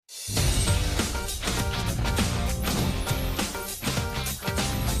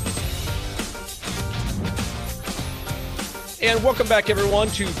And welcome back, everyone,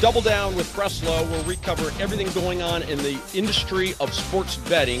 to Double Down with Breslow, where we cover everything going on in the industry of sports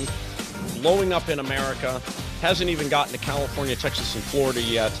betting, blowing up in America. Hasn't even gotten to California, Texas, and Florida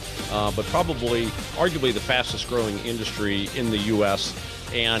yet, but probably, arguably, the fastest growing industry in the U.S.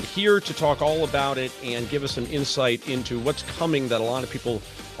 And here to talk all about it and give us some insight into what's coming that a lot of people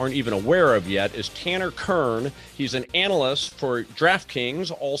aren't even aware of yet is Tanner Kern. He's an analyst for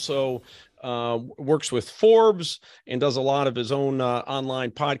DraftKings, also works with Forbes and does a lot of his own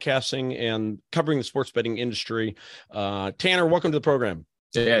online podcasting and covering the sports betting industry. Tanner, welcome to the program.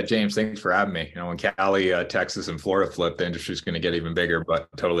 Yeah, James, thanks for having me. When Cali, Texas, and Florida flip, the industry is going to get even bigger, but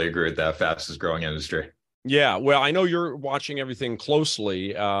totally agree with that. Fastest growing industry. Yeah, well, I know you're watching everything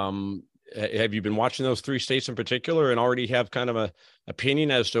closely. Have you been watching those three states in particular and already have kind of a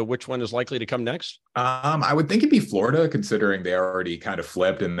opinion as to which one is likely to come next? I would think it'd be Florida, considering they already kind of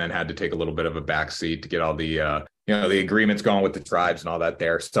flipped and then had to take a little bit of a backseat to get all the, the agreements going with the tribes and all that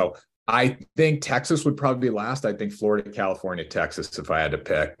there. So I think Texas would probably be last. I think Florida, California, Texas, if I had to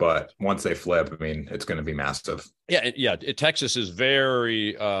pick. But once they flip, I mean, it's going to be massive. Yeah. Texas is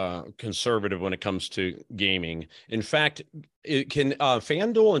very conservative when it comes to gaming. In fact, can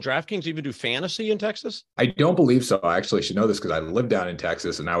FanDuel and DraftKings even do fantasy in Texas? I don't believe so. I actually should know this because I live down in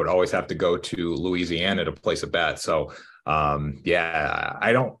Texas and I would always have to go to Louisiana to place a bet. So I'm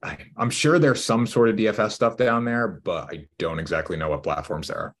sure there's some sort of DFS stuff down there, but I don't exactly know what platforms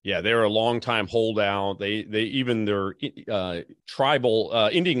there are. Yeah, they're a long time holdout. They even their tribal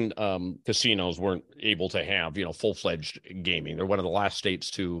Indian casinos weren't able to have, full-fledged gaming. They're one of the last states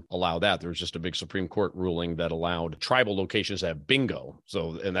to allow that. There was just a big Supreme Court ruling that allowed tribal locations to have bingo.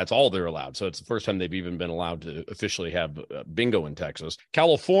 And that's all they're allowed. So it's the first time they've even been allowed to officially have bingo in Texas.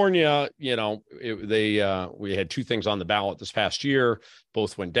 California, we had two things on the ballot this past year.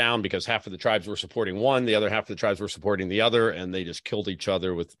 Both went down because half of the tribes were supporting one, the other half of the tribes were supporting the other, and they just killed each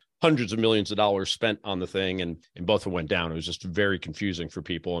other with hundreds of millions of dollars spent on the thing, and both of them went down. It was just very confusing for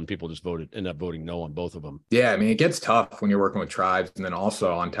people, and people just ended up voting no on both of them. Yeah, I mean, it gets tough when you're working with tribes, and then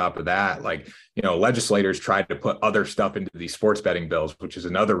also on top of that, legislators tried to put other stuff into these sports betting bills, which is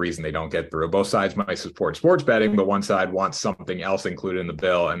another reason they don't get through. Both sides might support sports betting, but one side wants something else included in the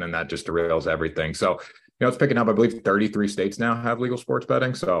bill, and then that just derails everything. So it's picking up. I believe 33 states now have legal sports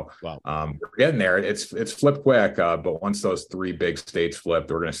betting. So wow. We're getting there. It's flipped quick. But once those three big states flipped,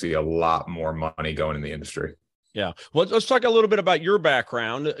 we're going to see a lot more money going in the industry. Yeah. Well, let's talk a little bit about your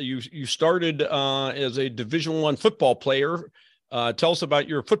background. You started as a Division I football player. Tell us about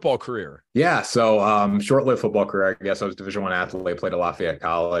your football career. Yeah. So short-lived football career. I guess I was Division I athlete, played at Lafayette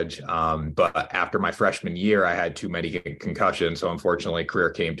College. But after my freshman year, I had too many concussions. So unfortunately, career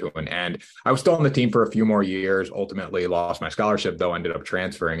came to an end. I was still on the team for a few more years, ultimately lost my scholarship, though, ended up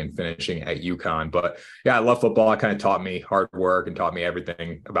transferring and finishing at UConn. But yeah, I love football. It kind of taught me hard work and taught me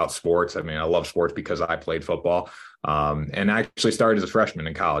everything about sports. I mean, I love sports because I played football. And I actually started as a freshman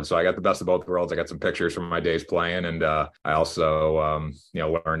in college. So I got the best of both worlds. I got some pictures from my days playing. And I also,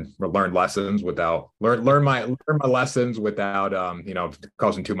 learned lessons without learn my lessons without,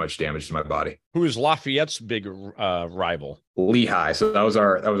 causing too much damage to my body. Who is Lafayette's big rival? Lehigh. So that was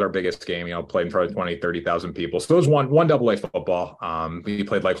our biggest game, played in front of 20, 30,000 people. So it was one AA football. We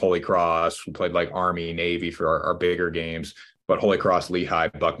played like Holy Cross. We played like Army, Navy for our bigger games, but Holy Cross, Lehigh,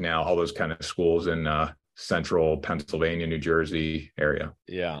 Bucknell, all those kind of schools in, central Pennsylvania, New Jersey area.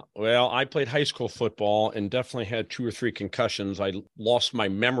 Yeah. Well, I played high school football and definitely had 2 or 3 concussions. I lost my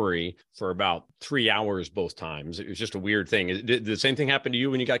memory for about 3 hours both times. It was just a weird thing. Did the same thing happen to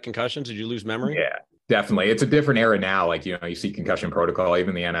you when you got concussions? Did you lose memory? Yeah, definitely. It's a different era now. Like, you see concussion protocol,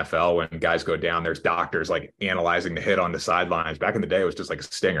 even the NFL, when guys go down, there's doctors like analyzing the hit on the sidelines. Back in the day, it was just like a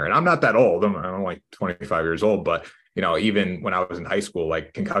stinger. And I'm not that old. I'm only 25 years old, but even when I was in high school,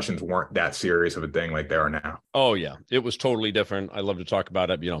 like concussions weren't that serious of a thing like they are now. Oh, yeah. It was totally different. I love to talk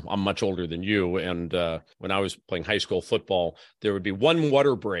about it. I'm much older than you. And when I was playing high school football, there would be one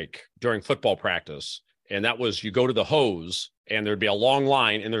water break during football practice. And that was you go to the hose and there'd be a long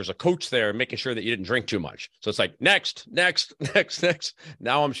line and there's a coach there making sure that you didn't drink too much. So it's like next.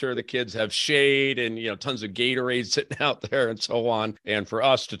 Now I'm sure the kids have shade and, tons of Gatorade sitting out there and so on. And for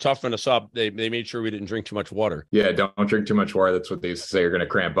us to toughen us up, they made sure we didn't drink too much water. Yeah, don't drink too much water. That's what they used to say. You're going to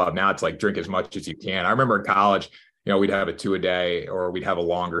cramp up. Now it's like drink as much as you can. I remember in college, we'd have a 2 a day or we'd have a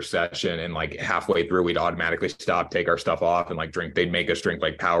longer session and like halfway through, we'd automatically stop, take our stuff off and like drink. They'd make us drink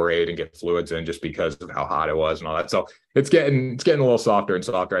like Powerade and get fluids in just because of how hot it was and all that. So it's getting a little softer and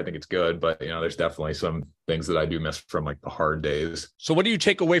softer. I think it's good, but there's definitely some things that I do miss from like the hard days. So what do you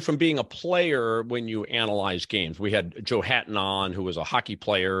take away from being a player when you analyze games? We had Joe Hatton on, who was a hockey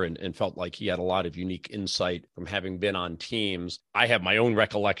player and felt like he had a lot of unique insight from having been on teams. I have my own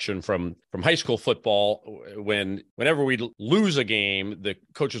recollection from high school football whenever we lose a game, the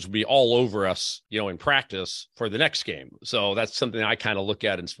coaches would be all over us, in practice for the next game. So that's something I kind of look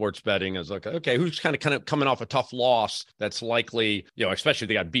at in sports betting as like, okay, who's kind of coming off a tough loss that's likely, especially if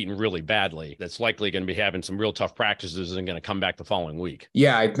they got beaten really badly, that's likely going to be having some real tough practices and going to come back the following week.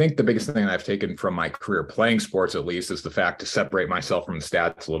 Yeah, I think the biggest thing that I've taken from my career playing sports, at least, is the fact to separate myself from the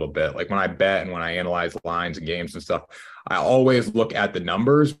stats a little bit. Like when I bet and when I analyze lines and games and stuff, I always look at the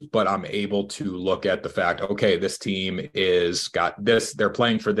numbers, but I'm able to look at the fact, okay, this team is got this, they're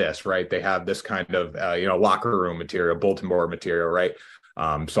playing for this, right? They have this kind of, locker room material, bulletin board material, right?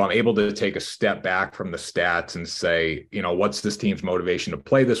 So I'm able to take a step back from the stats and say, what's this team's motivation to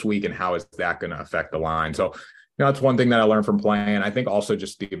play this week and how is that going to affect the line? So that's one thing that I learned from playing. I think also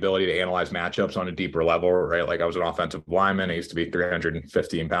just the ability to analyze matchups on a deeper level, right? Like I was an offensive lineman. I used to be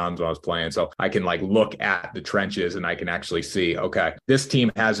 315 pounds when I was playing. So I can like look at the trenches and I can actually see, okay, this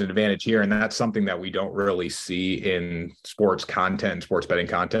team has an advantage here. And that's something that we don't really see in sports content, sports betting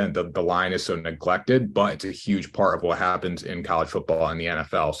content. The line is so neglected, but it's a huge part of what happens in college football and the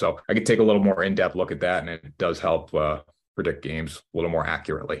NFL. So I could take a little more in-depth look at that, and it does help predict games a little more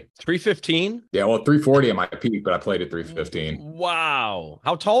accurately. 315? Yeah, well, 340 at my peak, but I played at 315. Wow.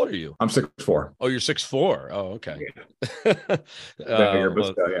 How tall are you? I'm 6'4". Oh, you're 6'4". Oh, okay. Yeah.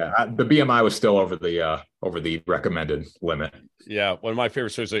 The BMI was still over the recommended limit. Yeah, one of my favorite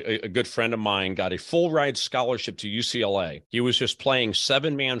stories, a good friend of mine got a full ride scholarship to UCLA. He was just playing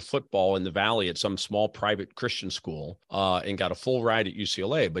 7-man football in the Valley at some small private Christian school and got a full ride at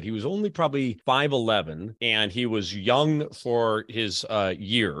UCLA, but he was only probably 5'11", and he was young for his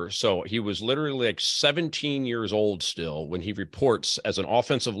year. So he was literally like 17 years old still when he reports as an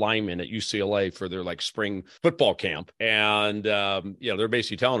offensive lineman at UCLA for their like spring football camp. And, they're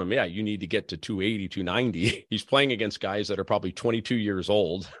basically telling him, yeah, you need to get to 280, 290. He's playing against guys that are probably 22 years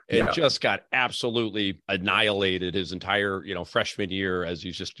old and just got absolutely annihilated his entire, freshman year as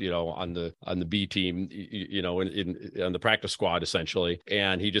he's just, on the B team, on the practice squad, essentially.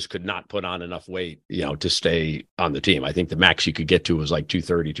 And he just could not put on enough weight, to stay on the team. I think the max you could get to was like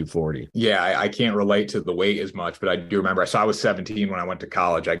 230, 240. Yeah, I can't relate to the weight as much, but I do remember. So I was 17 when I went to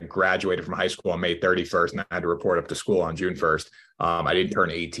college. I graduated from high school on May 31st, and I had to report up to school on June 1st. I didn't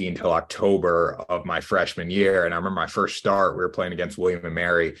turn 18 till October of my freshman year. And I remember my first start, we were playing against William and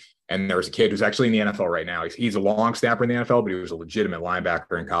Mary. And there was a kid who's actually in the NFL right now. He's a long snapper in the NFL, but he was a legitimate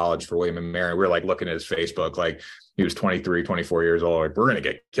linebacker in college for William and Mary. We were like looking at his Facebook, like he was 23, 24 years old. Like, we're going to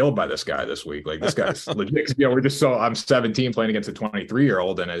get killed by this guy this week. Like this guy's legit. I'm 17 playing against a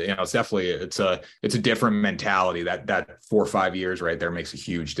 23-year-old. And it's definitely, it's a different mentality. That 4 or 5 years right there makes a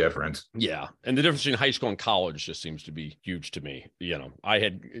huge difference. Yeah. And the difference between high school and college just seems to be huge to me. I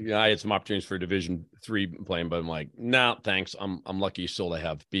had some opportunities for Division III playing, but I'm like, no, thanks. I'm lucky still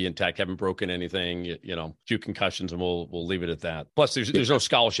to be intact, haven't broken anything, few concussions, and we'll leave it at that. Plus there's no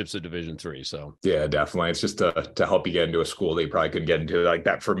scholarships at Division III. So yeah, definitely. It's just to help you get into a school that you probably couldn't get into. Like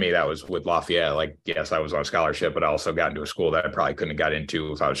that for me, that was with Lafayette. Like, yes, I was on a scholarship, but I also got into a school that I probably couldn't have got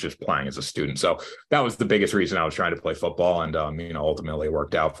into if I was just playing as a student. So that was the biggest reason I was trying to play football, and ultimately it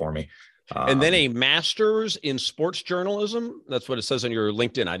worked out for me. And then a master's in sports journalism. That's what it says on your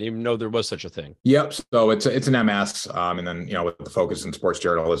LinkedIn. I didn't even know there was such a thing. Yep. So it's an MS, and then with the focus in sports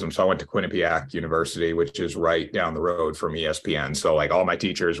journalism. So I went to Quinnipiac University, which is right down the road from ESPN. So like all my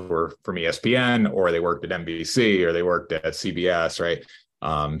teachers were from ESPN, or they worked at NBC, or they worked at CBS, right?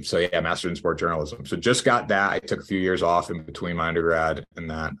 Master's in sports journalism. So just got that. I took a few years off in between my undergrad and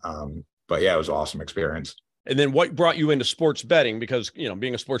that. But yeah, it was an awesome experience. And then what brought you into sports betting? Because,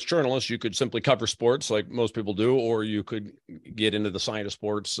 being a sports journalist, you could simply cover sports like most people do, or you could get into the side of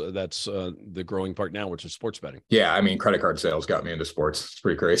sports. That's the growing part now, which is sports betting. Yeah. I mean, credit card sales got me into sports. It's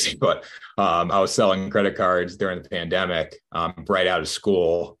pretty crazy, but I was selling credit cards during the pandemic, right out of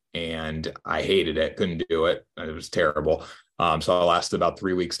school, and I hated it. Couldn't do it. It was terrible. So I lasted about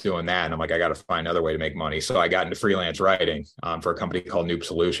 3 weeks doing that. And I'm like, I got to find another way to make money. So I got into freelance writing for a company called Noop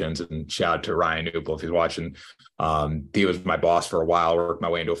Solutions, and shout out to Ryan Noop if he's watching. He was my boss for a while, worked my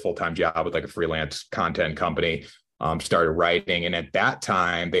way into a full-time job with like a freelance content company. started writing. And at that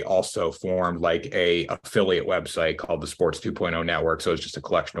time, they also formed like a affiliate website called the Sports 2.0 Network. So it's just a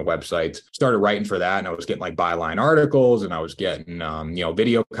collection of websites. Started writing for that, and I was getting like byline articles, and I was getting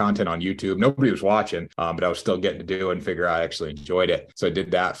video content on YouTube. Nobody was watching, but I was still getting to do it and figure I actually enjoyed it. So I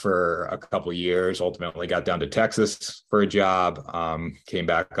did that for a couple of years. Ultimately got down to Texas for a job, came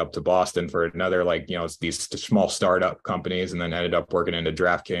back up to Boston for another, these small startup companies, and then ended up working into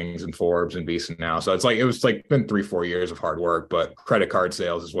DraftKings and Forbes and Visa now. So it was been 3-4 years of hard work, but credit card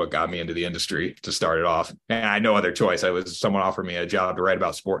sales is what got me into the industry to start it off. And I had no other choice. Someone offered me a job to write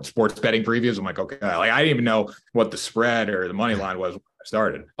about sports betting previews. I'm like, okay, I didn't even know what the spread or the money line was when I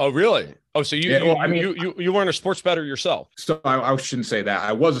started. Oh, really? Oh, so you weren't a sports bettor yourself? So I shouldn't say that.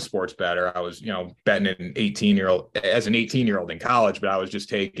 I was a sports bettor. I was, betting an 18-year-old in college, but I was just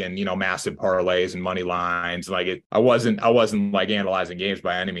taking, massive parlays and money lines. I wasn't like analyzing games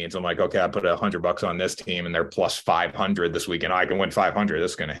by any means. I'm like, okay, I put $100 on this team and they're plus 500 this weekend. I can win 500.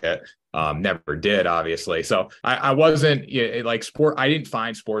 This is going to hit. Never did, obviously. So I wasn't I didn't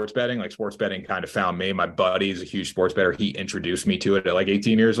find sports betting. Like, sports betting kind of found me. My buddy is a huge sports bettor. He introduced me to it at like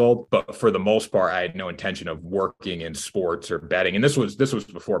 18 years old. But for the most part, I had no intention of working in sports or betting. And this was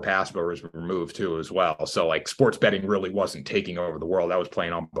before Passbook was removed too, as well. So like, sports betting really wasn't taking over the world. I was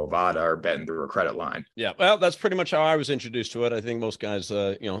playing on Bovada or betting through a credit line. Yeah. Well, that's pretty much how I was introduced to it. I think most guys,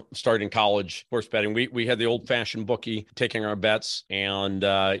 start in college, sports betting. We had the old fashioned bookie taking our bets, and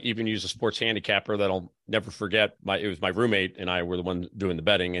even use a sports handicapper that I'll never forget. It was my roommate and I were the one doing the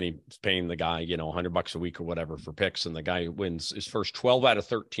betting, and he's paying the guy, $100 a week or whatever for picks. And the guy wins his first 12 out of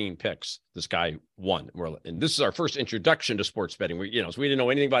 13 picks. This guy won. And this is our first introduction to sports betting. So we didn't know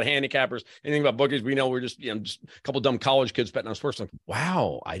anything about handicappers, anything about bookies. We know we're just a couple dumb college kids betting on sports. Like,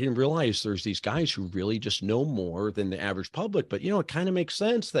 wow, I didn't realize there's these guys who really just know more than the average public. But, it kind of makes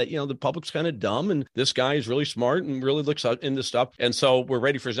sense that, the public's kind of dumb and this guy is really smart and really looks into stuff. And so we're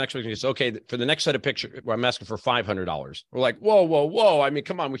ready for his next week. He says, okay, for the next set of pictures, I'm asking for $500. We're like, whoa. I mean,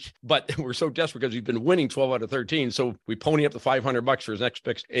 come on. But we're so desperate because he's been winning 12 out of 13. So we pony up the $500 for his next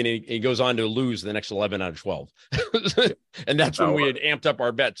picks, and he goes on to lose the next 11 out of 12. And that's when we had amped up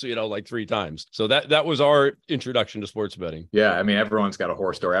our bets, like 3 times. So that was our introduction to sports betting. Yeah. I mean, everyone's got a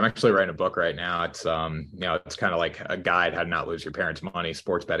horror story. I'm actually writing a book right now. It's, it's kind of like a guide how to not lose your parents' money,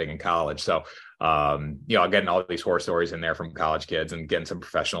 sports betting in college. So, getting all these horror stories in there from college kids and getting some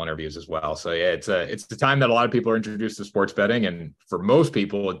professional interviews as well. So yeah, it's the time that a lot of people are introduced to sports betting. And for most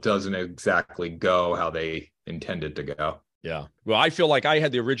people, it doesn't exactly go how they intended to go. Yeah. Well, I feel like I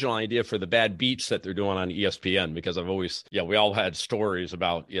had the original idea for the bad beats that they're doing on ESPN, because I've always, we all had stories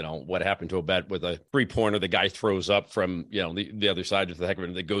about, what happened to a bet with a 3-pointer. The guy throws up from, the other side of the heck of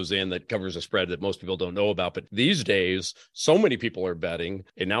it that goes in, that covers a spread that most people don't know about. But these days, so many people are betting,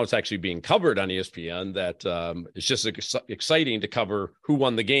 and now it's actually being covered on ESPN that it's just exciting to cover who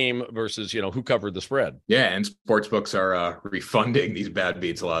won the game versus, who covered the spread. Yeah. And sports books are refunding these bad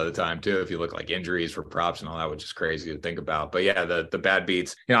beats a lot of the time too. If you look like injuries for props and all that, which is crazy to think about. But yeah, the bad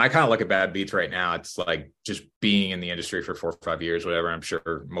beats, I kind of look at bad beats right now. It's like just being in the industry for 4 or 5 years, whatever. I'm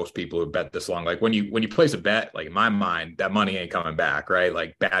sure most people who bet this long, like when you place a bet, like in my mind, that money ain't coming back, right?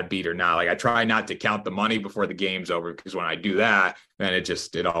 Like bad beat or not. Like I try not to count the money before the game's over, because when I do that, then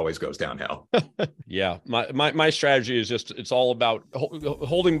it always goes downhill. Yeah. My strategy is just, it's all about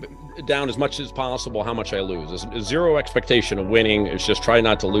holding down as much as possible how much I lose. There's zero expectation of winning. It's just try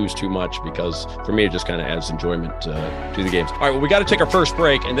not to lose too much, because for me, it just kind of adds enjoyment to the games. All right, well, we got to take our first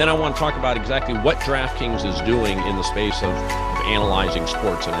break, and then I want to talk about exactly what DraftKings is doing in the space of analyzing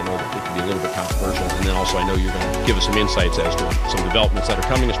sports. And I know that it can be a little bit controversial. And then also, I know you're going to give us some insights as to some developments that are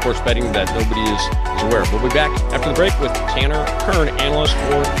coming to sports betting that nobody is aware of. We'll be back after the break with Tanner Kern, analyst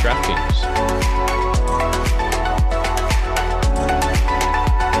for DraftKings.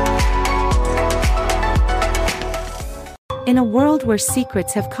 In a world where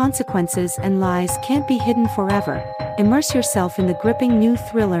secrets have consequences and lies can't be hidden forever, immerse yourself in the gripping new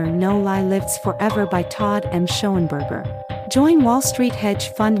thriller No Lie Lives Forever by Todd M. Schoenberger. Join Wall Street hedge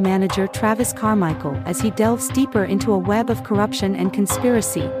fund manager Travis Carmichael as he delves deeper into a web of corruption and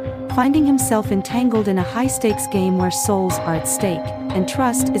conspiracy, finding himself entangled in a high-stakes game where souls are at stake, and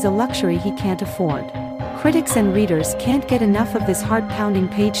trust is a luxury he can't afford. Critics and readers can't get enough of this heart-pounding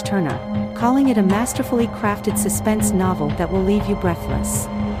page-turner, calling it a masterfully crafted suspense novel that will leave you breathless.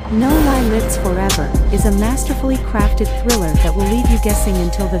 No Lie Lives Forever is a masterfully crafted thriller that will leave you guessing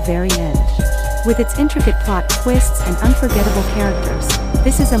until the very end. With its intricate plot twists and unforgettable characters,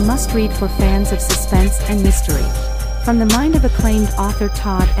 this is a must-read for fans of suspense and mystery. From the mind of acclaimed author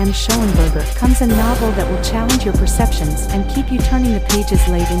Todd M. Schoenberger comes a novel that will challenge your perceptions and keep you turning the pages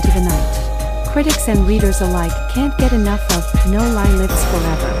late into the night. Critics and readers alike can't get enough of No Lie Lives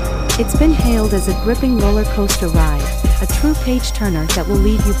Forever. It's been hailed as a gripping roller coaster ride, a true page-turner that will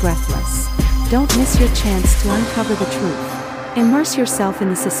leave you breathless. Don't miss your chance to uncover the truth. Immerse yourself in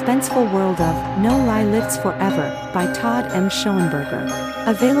the suspenseful world of No Lie Lives Forever by Todd M. Schoenberger.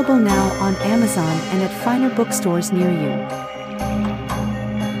 Available now on Amazon and at finer bookstores near you.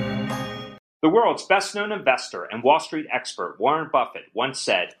 The world's best-known investor and Wall Street expert Warren Buffett once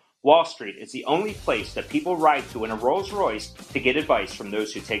said, "Wall Street is the only place that people ride to in a Rolls-Royce to get advice from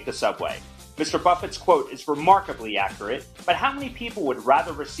those who take the subway." Mr. Buffett's quote is remarkably accurate, but how many people would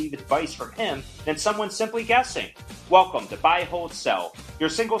rather receive advice from him than someone simply guessing? Welcome to Buy, Hold, Sell, your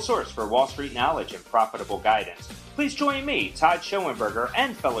single source for Wall Street knowledge and profitable guidance. Please join me, Todd Schoenberger,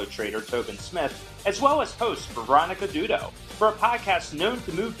 and fellow trader Tobin Smith, as well as host Veronica Dudo, for a podcast known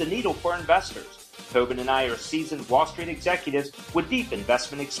to move the needle for investors. Tobin and I are seasoned Wall Street executives with deep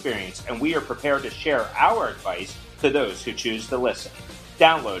investment experience, and we are prepared to share our advice to those who choose to listen.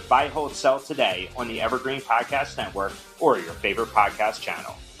 Download Buy, Hold, Sell today on the Evergreen Podcast Network or your favorite podcast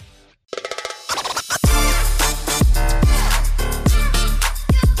channel.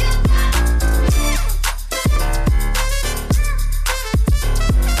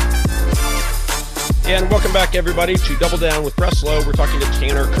 And welcome back, everybody, to Double Down with Breslow. We're talking to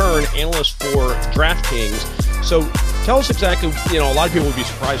Tanner Kern, analyst for DraftKings. So tell us exactly, a lot of people would be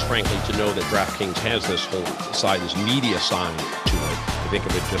surprised, frankly, to know that DraftKings has this whole side, this media side to it. I think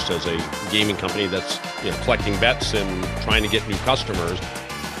of it just as a gaming company that's collecting bets and trying to get new customers.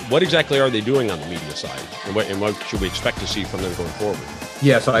 What exactly are they doing on the media side? And what should we expect to see from them going forward?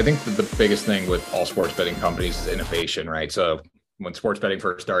 Yeah, so I think that the biggest thing with all sports betting companies is innovation, right? So when sports betting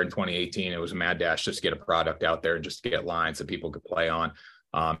first started in 2018, it was a mad dash just to get a product out there and just to get lines that people could play on.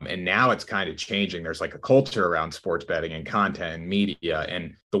 And now it's kind of changing. There's like a culture around sports betting and content and media.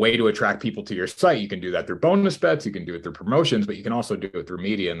 And the way to attract people to your site, you can do that through bonus bets, you can do it through promotions, but you can also do it through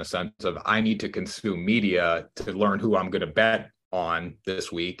media in the sense of I need to consume media to learn who I'm going to bet on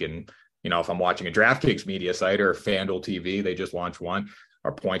this week. And, if I'm watching a DraftKings media site or FanDuel TV, they just launched one.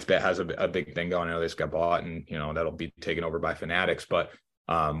 Our PointsBet has a big thing going. I know they just got bought and, that'll be taken over by Fanatics. But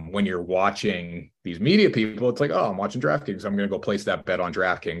when you're watching these media people, it's like, oh, I'm watching DraftKings. I'm going to go place that bet on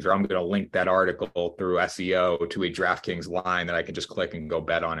DraftKings, or I'm going to link that article through SEO to a DraftKings line that I can just click and go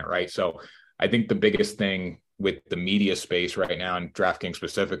bet on it, right? So I think the biggest thing with the media space right now, and DraftKings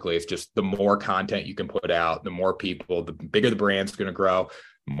specifically, is just the more content you can put out, the more people, the bigger the brand's going to grow.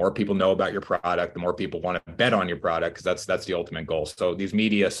 The more people know about your product, the more people want to bet on your product, because that's the ultimate goal. So these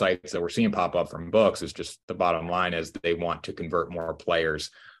media sites that we're seeing pop up from books is just the bottom line is they want to convert more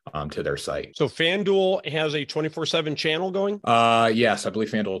players to their site. So FanDuel has a 24/7 channel going? Yes, I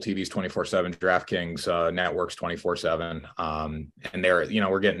believe FanDuel TV is 24/7, DraftKings networks 24/7. And they're,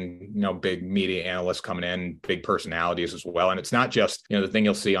 we're getting, big media analysts coming in, big personalities as well. And it's not just, the thing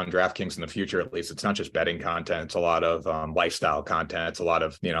you'll see on DraftKings in the future, at least, it's not just betting content. It's a lot of lifestyle content. It's a lot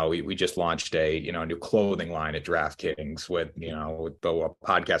of, we just launched a, new clothing line at DraftKings with, with the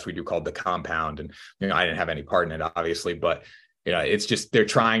podcast we do called The Compound. And, I didn't have any part in it, obviously, but it's just they're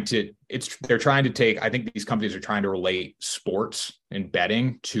trying to take, I think these companies are trying to relate sports and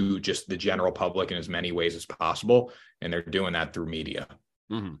betting to just the general public in as many ways as possible. And they're doing that through media.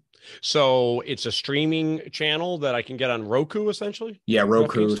 Mm-hmm. So it's a streaming channel that I can get on Roku, essentially? Yeah,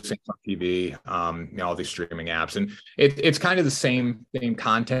 Roku, Samsung TV, all these streaming apps. And it's kind of the same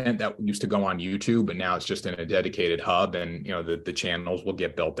content that used to go on YouTube, but now it's just in a dedicated hub. And, the channels will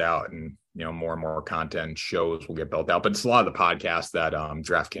get built out and, more and more content shows will get built out. But it's a lot of the podcasts that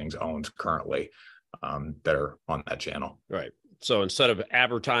DraftKings owns currently that are on that channel. Right. So instead of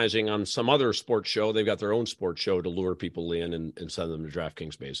advertising on some other sports show, they've got their own sports show to lure people in and send them to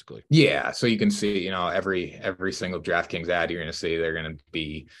DraftKings, basically. Yeah. So you can see, every single DraftKings ad you're going to see, they're going to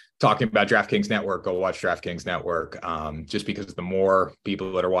be talking about DraftKings Network. Go watch DraftKings Network. Just because the more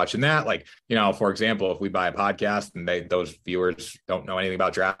people that are watching that, like, for example, if we buy a podcast and those viewers don't know anything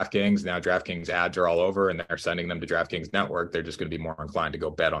about DraftKings, now DraftKings ads are all over and they're sending them to DraftKings Network, they're just going to be more inclined to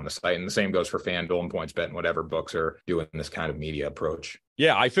go bet on the site. And the same goes for FanDuel and PointsBet and whatever books are doing this kind of media approach.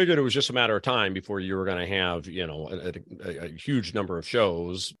 Yeah, I figured it was just a matter of time before you were going to have, a huge number of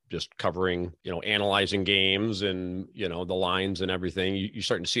shows just covering, analyzing games and, the lines and everything. You're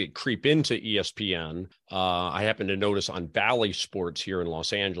starting to see it creep into ESPN. I happen to notice on Valley Sports here in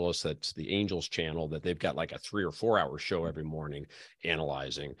Los Angeles, that's the Angels channel, that they've got like a 3 or 4 hour show every morning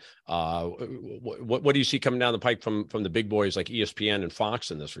analyzing. What do you see coming down the pike from the big boys like ESPN and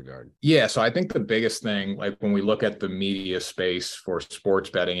Fox in this regard? Yeah, so I think the biggest thing, like when we look at the media space for sports sports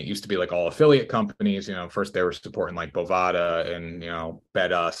betting. It used to be like all affiliate companies. First they were supporting like Bovada and,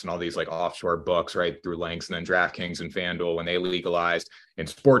 Bet Us and all these like offshore books right through links. And then DraftKings and FanDuel, when they legalized in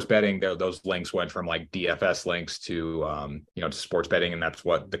sports betting, those links went from like DFS links to, to sports betting. And that's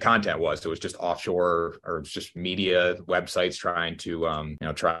what the content was. It was just offshore, or it's just media websites trying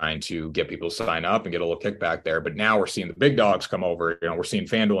to get people to sign up and get a little kickback there. But now we're seeing the big dogs come over. We're seeing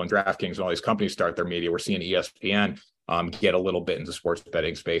FanDuel and DraftKings and all these companies start their media. We're seeing ESPN get a little bit into sports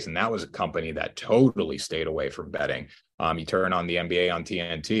betting space. And that was a company that totally stayed away from betting. You turn on the NBA on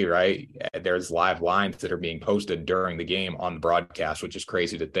TNT, right? There's live lines that are being posted during the game on the broadcast, which is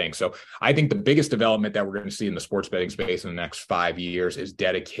crazy to think. So I think the biggest development that we're going to see in the sports betting space in the next 5 years is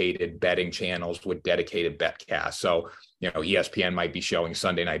dedicated betting channels with dedicated betcasts. So, ESPN might be showing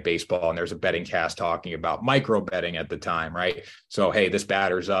Sunday Night Baseball, and there's a betting cast talking about micro betting at the time, right? So, hey, this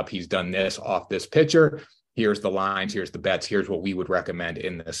batter's up. He's done this off this pitcher. Here's the lines, here's the bets, here's what we would recommend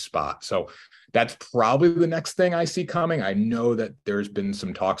in this spot. So that's probably the next thing I see coming. I know that there's been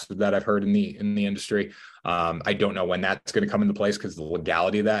some talks of that I've heard in the industry. I don't know when that's going to come into place, because the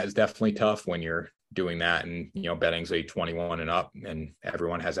legality of that is definitely tough when you're doing that, and betting's a 21 and up, and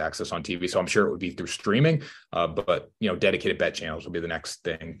everyone has access on TV. So I'm sure it would be through streaming, but dedicated bet channels will be the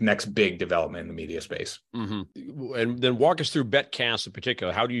next big development in the media space. Mm-hmm. And then walk us through betcasts in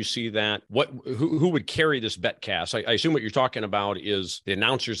particular. How do you see that? Who would carry this betcast? I assume what you're talking about is the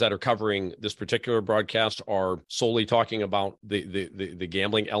announcers that are covering this particular broadcast are solely talking about the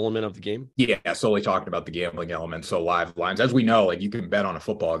gambling element of the game. Yeah, solely talking about the gambling element. So live lines, as we know, like you can bet on a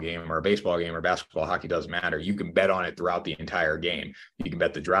football game or a baseball game or basketball, hockey, doesn't matter. You can bet on it throughout the entire game. You can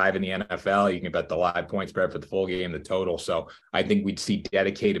bet the drive in the NFL. You can bet the live point spread for the full game, the total. So I think we'd see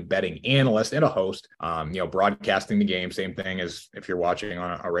dedicated betting analyst and a host, broadcasting the game. Same thing as if you're watching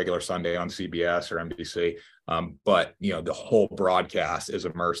on a regular Sunday on CBS or NBC. But the whole broadcast is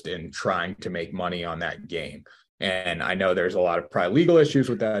immersed in trying to make money on that game. And I know there's a lot of probably legal issues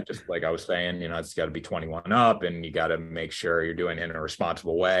with that. Just like I was saying, it's got to be 21 up, and you got to make sure you're doing it in a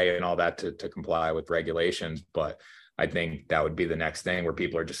responsible way and all that to comply with regulations. But I think that would be the next thing, where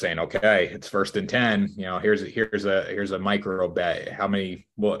people are just saying, okay, it's 1st and 10, here's a micro bet. How many,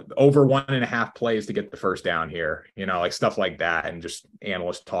 over 1.5 plays to get the first down here, like stuff like that. And just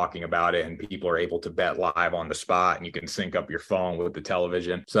analysts talking about it, and people are able to bet live on the spot, and you can sync up your phone with the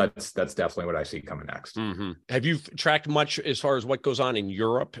television. So that's definitely what I see coming next. Mm-hmm. Have you tracked much as far as what goes on in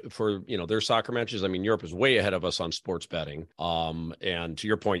Europe for, their soccer matches? I mean, Europe is way ahead of us on sports betting. And to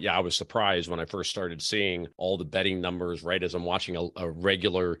your point, I was surprised when I first started seeing all the betting numbers right as I'm watching a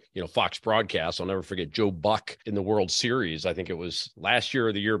regular, Fox broadcast. I'll never forget Joe Buck in the World Series. I think it was last year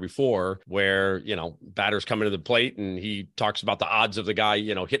or the year before, where, batters come into the plate and he talks about the odds of the guy,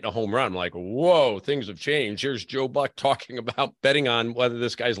 hitting a home run. I'm like, whoa, things have changed. Here's Joe Buck talking about betting on whether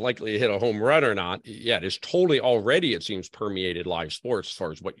this guy's likely to hit a home run or not. Yeah, it is totally already, it seems, permeated live sports as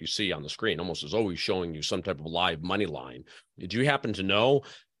far as what you see on the screen. Almost is always showing you some type of live money line. Did you happen to know?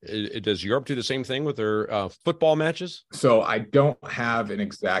 Does Europe do the same thing with their football matches? So I don't have an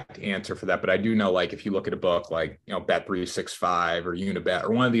exact answer for that, but I do know, like, if you look at a book like, Bet365 or Unibet, or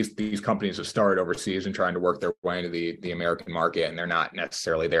one of these companies that started overseas and trying to work their way into the American market, and they're not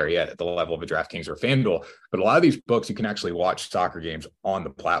necessarily there yet at the level of a DraftKings or FanDuel, but a lot of these books, you can actually watch soccer games on the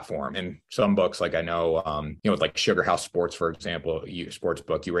platform. And some books, like I know, with like Sugar House Sports, for example, sports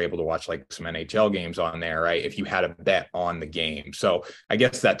book, you were able to watch like some NHL games on there, right? If you had a bet on the game. So I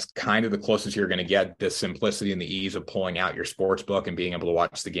guess that's kind of the closest you're going to get, the simplicity and the ease of pulling out your sports book and being able to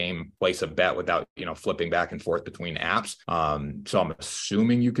watch the game, place a bet without, flipping back and forth between apps. So I'm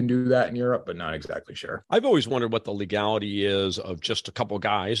assuming you can do that in Europe, but not exactly sure. I've always wondered what the legality is of just a couple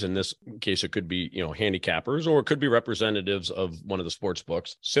guys. In this case, it could be, handicappers, or it could be representatives of one of the sports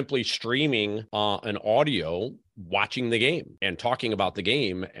books, simply streaming an audio watching the game and talking about the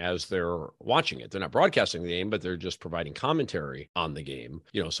game as they're watching it. They're not broadcasting the game, but they're just providing commentary on the game.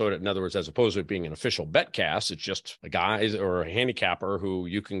 So in other words, as opposed to it being an official betcast, it's just a guy or a handicapper who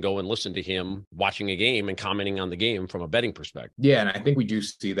you can go and listen to him watching a game and commenting on the game from a betting perspective. Yeah, and I think we do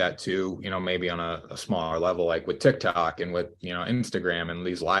see that too, maybe on a smaller level, like with TikTok and with, Instagram and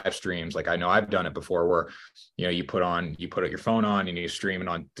these live streams. Like I know I've done it before, where, you put your phone on and you stream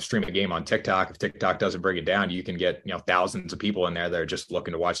a game on TikTok. If TikTok doesn't bring it down, you can get thousands of people in there that are just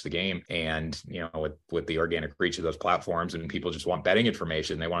looking to watch the game. And with the organic reach of those platforms, and people just want betting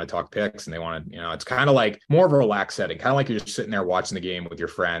information, they want to talk picks, and they want to, it's kind of like more of a relaxed setting, kind of like you're just sitting there watching the game with your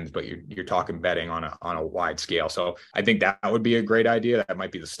friends, but you're talking betting on a wide scale. So I think that would be a great idea. That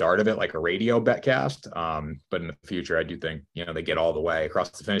might be the start of it, like a radio betcast. But in the future, I do think they get all the way across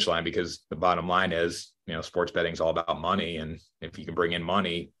the finish line, because the bottom line is, sports betting is all about money. And if you can bring in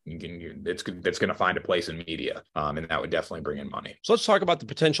money, it's going to find a place in media. And that would definitely bring in money. So let's talk about the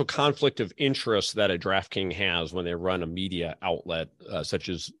potential conflict of interest that a DraftKings has when they run a media outlet, such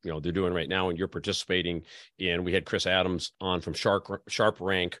as, they're doing right now, and you're participating in. We had Chris Adams on from Sharp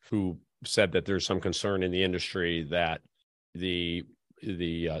Rank, who said that there's some concern in the industry that the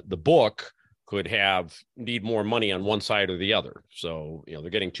book could need more money on one side or the other. So, they're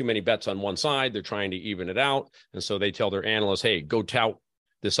getting too many bets on one side. They're trying to even it out. And so they tell their analysts, hey, go tout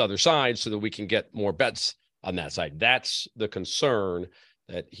this other side so that we can get more bets on that side. That's the concern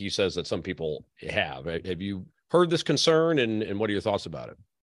that he says that some people have. Have you heard this concern, and what are your thoughts about it?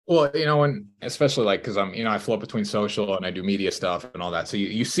 Well, and especially because I'm, I float between social and I do media stuff and all that. So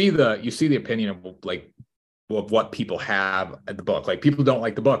you see the opinion of what people have at the book. Like, people don't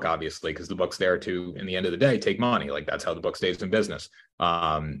like the book, obviously, because the book's there to, in the end of the day, take money. Like, that's how the book stays in business.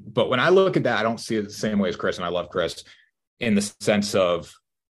 But when I look at that, I don't see it the same way as Chris, and I love Chris, in the sense of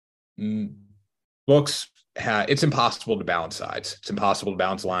books. It's impossible to balance sides. It's impossible to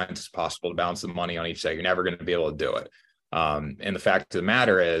balance lines. It's possible to balance the money on each side. You're never going to be able to do it. And the fact of the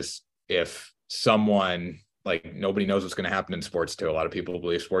matter is, if someone, nobody knows what's going to happen in sports too. A lot of people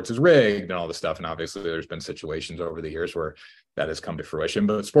believe sports is rigged and all this stuff. And obviously there's been situations over the years where that has come to fruition,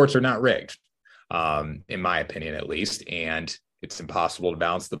 but sports are not rigged, in my opinion, at least. And it's impossible to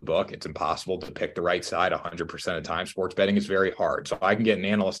balance the book. It's impossible to pick the right side 100% of the time. Sports betting is very hard. So I can get an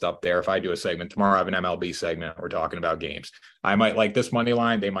analyst up there. If I do a segment tomorrow, I have an MLB segment. We're talking about games. I might like this money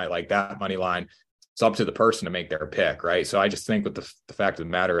line. They might like that money line. It's up to the person to make their pick, right? So I just think with the fact of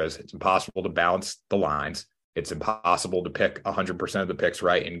the matter is, it's impossible to balance the lines. It's impossible to pick 100% of the picks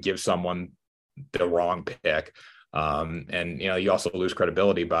right and give someone the wrong pick. And you also lose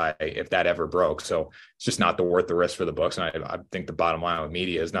credibility by if that ever broke. So it's just not worth the risk for the books. And I think the bottom line with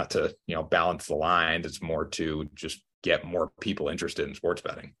media is not to balance the lines. It's more to just get more people interested in sports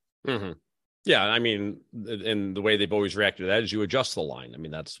betting. Mm-hmm. Yeah, I mean, and the way they've always reacted to that is you adjust the line. I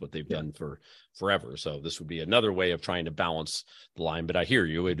mean, that's what they've done for forever. So this would be another way of trying to balance the line. But I hear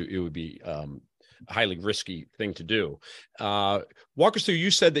you. It would be a highly risky thing to do. Walk us through. You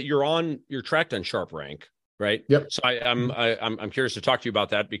said that you're tracked on Sharp Rank, right? Yep. So I'm curious to talk to you about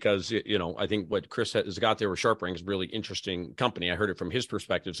that, because I think what Chris has got there with Sharp Rank is a really interesting company. I heard it from his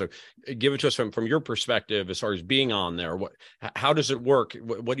perspective. So give it to us from your perspective as far as being on there. How does it work?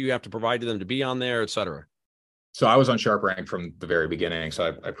 What do you have to provide to them to be on there, et cetera? So I was on Sharp Rank from the very beginning. So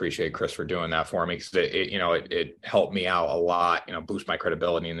I appreciate Chris for doing that for me, because it helped me out a lot, boost my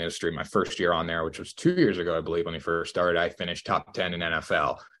credibility in the industry. My first year on there, which was 2 years ago, I believe, when we first started, I finished top 10 in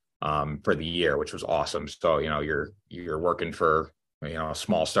NFL for the year, which was awesome. So, you're working for, a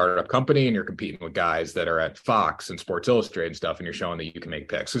small startup company, and you're competing with guys that are at Fox and Sports Illustrated and stuff, and you're showing that you can make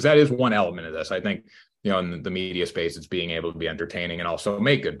picks. Because that is one element of this. I think, in the media space, it's being able to be entertaining and also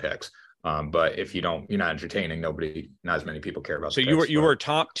make good picks. But if you're not entertaining, not as many people care about. So you were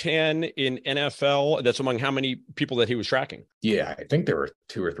top 10 in NFL. That's among how many people that he was tracking? Yeah, I think there were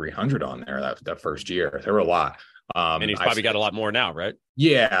 200 or 300 on there that first year. There were a lot. And he's probably got a lot more now, right?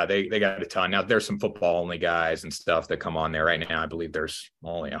 Yeah, they got a ton. Now there's some football only guys and stuff that come on there right now. I believe there's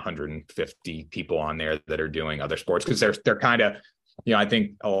only 150 people on there that are doing other sports, because they're kind of, I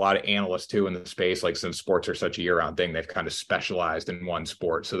think a lot of analysts too in the space, since sports are such a year-round thing, they've kind of specialized in one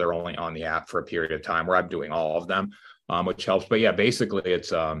sport. So they're only on the app for a period of time, where I'm doing all of them, which helps. But yeah, basically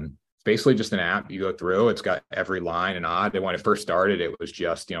it's basically just an app you go through. It's got every line and odd. And when it first started, it was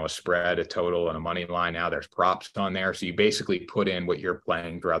just, a spread, a total, and a money line. Now there's props on there. So you basically put in what you're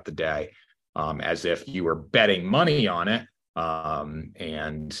playing throughout the day, as if you were betting money on it.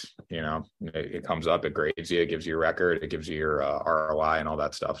 And it comes up, it grades you, it gives you a record, it gives you your ROI and all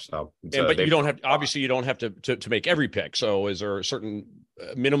that stuff. So but you don't have to make every pick. So is there a certain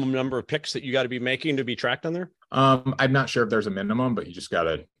minimum number of picks that you got to be making to be tracked on there? I'm not sure if there's a minimum, but you just got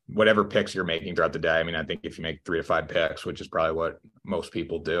to, whatever picks you're making throughout the day. I mean, I think if you make 3 to 5 picks, which is probably what most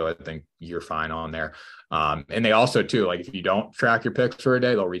people do, I think you're fine on there. And they also too, if you don't track your picks for a day,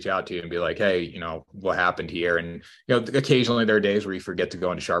 they'll reach out to you and be like, hey, what happened here? And, occasionally there are days where you forget to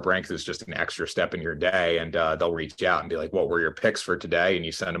go into Sharp Ranks. It's just an extra step in your day. And they'll reach out and be like, what were your picks for today? And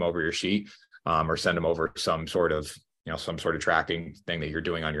you send them over your sheet, or send them over some sort of tracking thing that you're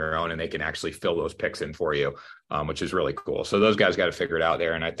doing on your own, and they can actually fill those picks in for you, which is really cool. So those guys got to figure it out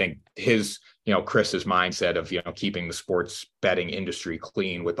there. And I think Chris's mindset of, keeping the sports betting industry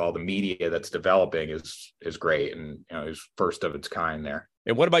clean with all the media that's developing is great. And, is first of its kind there.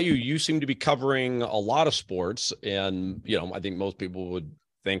 And what about you? You seem to be covering a lot of sports, and, I think most people would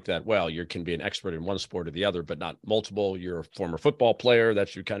think that, well, you can be an expert in one sport or the other, but not multiple. You're a former football player. That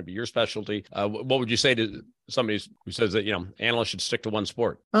should kind of be your specialty. What would you say to somebody who says that, analysts should stick to one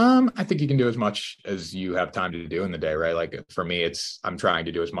sport? I think you can do as much as you have time to do in the day, right? Like for me, I'm trying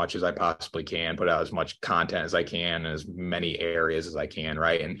to do as much as I possibly can, put out as much content as I can, in as many areas as I can,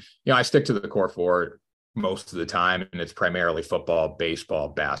 right? And, I stick to the core four most of the time, and it's primarily football, baseball,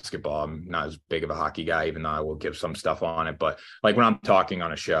 basketball. I'm not as big of a hockey guy, even though I will give some stuff on it. But like when I'm talking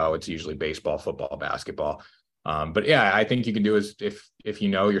on a show, it's usually baseball, football, basketball. But yeah, I think you can do is if you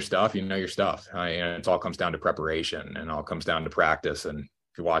know your stuff, you know your stuff. And it all comes down to preparation, and all comes down to practice. And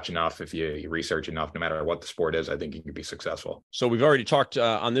if you watch enough, if you research enough, no matter what the sport is, I think you can be successful. So we've already talked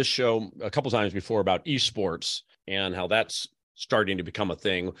on this show a couple times before about esports and how that's starting to become a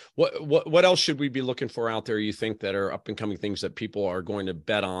thing. What else should we be looking for out there, you think, that are up and coming things that people are going to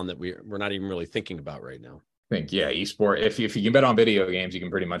bet on that we're not even really thinking about right now? I think, yeah, esport, if you can bet on video games, you can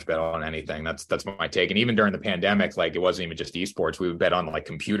pretty much bet on anything. That's my take. And even during the pandemic, like, it wasn't even just esports. We would bet on like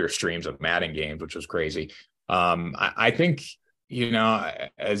computer streams of Madden games, which was crazy. I think,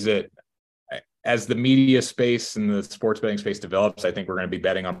 as the media space and the sports betting space develops, I think we're going to be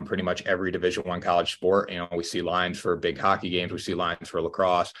betting on pretty much every Division I college sport. We see lines for big hockey games. We see lines for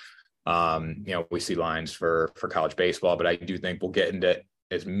lacrosse. We see lines for college baseball. But I do think we'll get into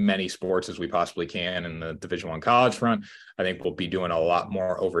as many sports as we possibly can in the Division I college front. I think we'll be doing a lot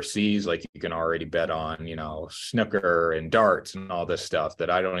more overseas. Like, you can already bet on, snooker and darts and all this stuff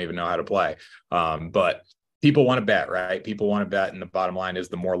that I don't even know how to play. But people want to bet, right? People want to bet. And the bottom line is,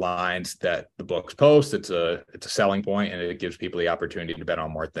 the more lines that the books post, it's a selling point, and it gives people the opportunity to bet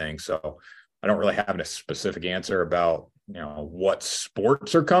on more things. So I don't really have a specific answer about, what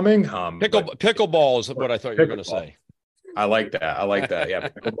sports are coming. Pickleball is what I thought you were going to say. I like that. Yeah,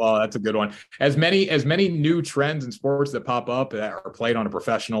 pickleball, that's a good one. As many new trends in sports that pop up that are played on a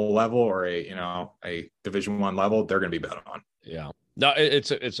professional level or a Division I level, they're going to be bet on. Yeah. No,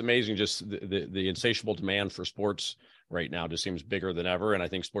 it's amazing. Just the insatiable demand for sports right now just seems bigger than ever. And I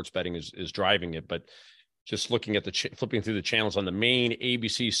think sports betting is driving it. But just looking at flipping through the channels on the main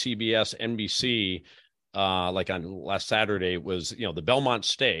ABC, CBS, NBC, like on last Saturday was, the Belmont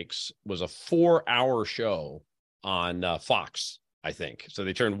Stakes was a 4-hour show on Fox, I think. So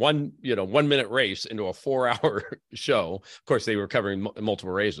they turned 1 minute race into a 4-hour show. Of course, they were covering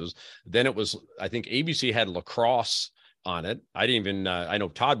multiple races. Then it was, I think ABC had lacrosse on it. I didn't even, I know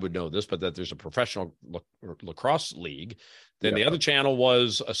Todd would know this, but that there's a professional lacrosse league. Then the other channel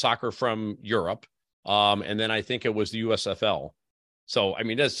was a soccer from Europe. And then I think it was the USFL. So, I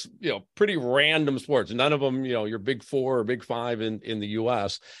mean, that's, pretty random sports. None of them, your big four or big five in the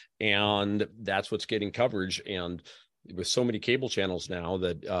US. And that's what's getting coverage. And with so many cable channels now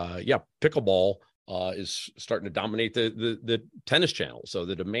that, pickleball is starting to dominate the tennis channel. So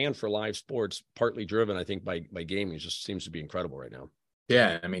the demand for live sports, partly driven, I think, by gaming, just seems to be incredible right now.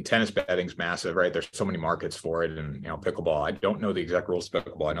 Yeah, I mean, tennis betting's massive, right? There's so many markets for it, and pickleball. I don't know the exact rules of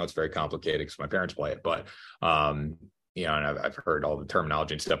pickleball. I know it's very complicated because my parents play it, but and I've heard all the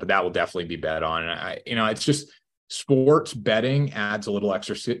terminology and stuff. But that will definitely be bet on. And it's just, sports betting adds a little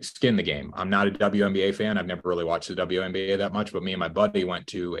extra skin in the game. I'm not a WNBA fan. I've never really watched the WNBA that much, but me and my buddy went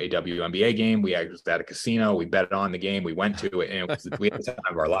to a WNBA game. We was at a casino. We bet on the game. We went to it, and we had the time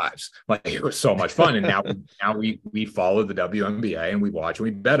of our lives. Like, it was so much fun. And now we follow the WNBA, and we watch and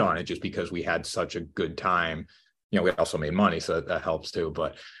we bet on it just because we had such a good time. We also made money, so that helps too.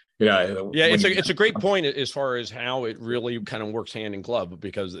 But it's a great point as far as how it really kind of works hand in glove,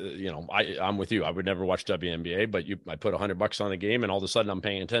 because I'm with you. I would never watch WNBA, but I put $100 on the game, and all of a sudden I'm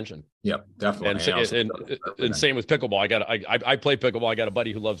paying attention. Yep, definitely. And same with pickleball. I play pickleball. I got a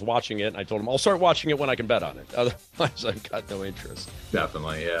buddy who loves watching it, and I told him I'll start watching it when I can bet on it. Otherwise, I've got no interest.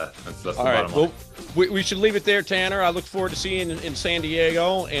 Definitely, yeah. That's all right. Well, we should leave it there, Tanner. I look forward to seeing you in San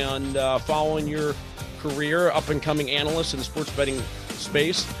Diego and following your career, up and coming analyst in the sports betting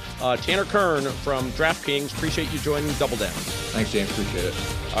space. Tanner Kern from DraftKings, appreciate you joining Double Down. Thanks, James. Appreciate it.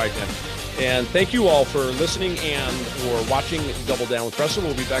 All right, Tanner. And thank you all for listening and for watching Double Down with Preston.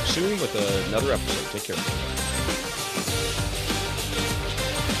 We'll be back soon with another episode. Take care.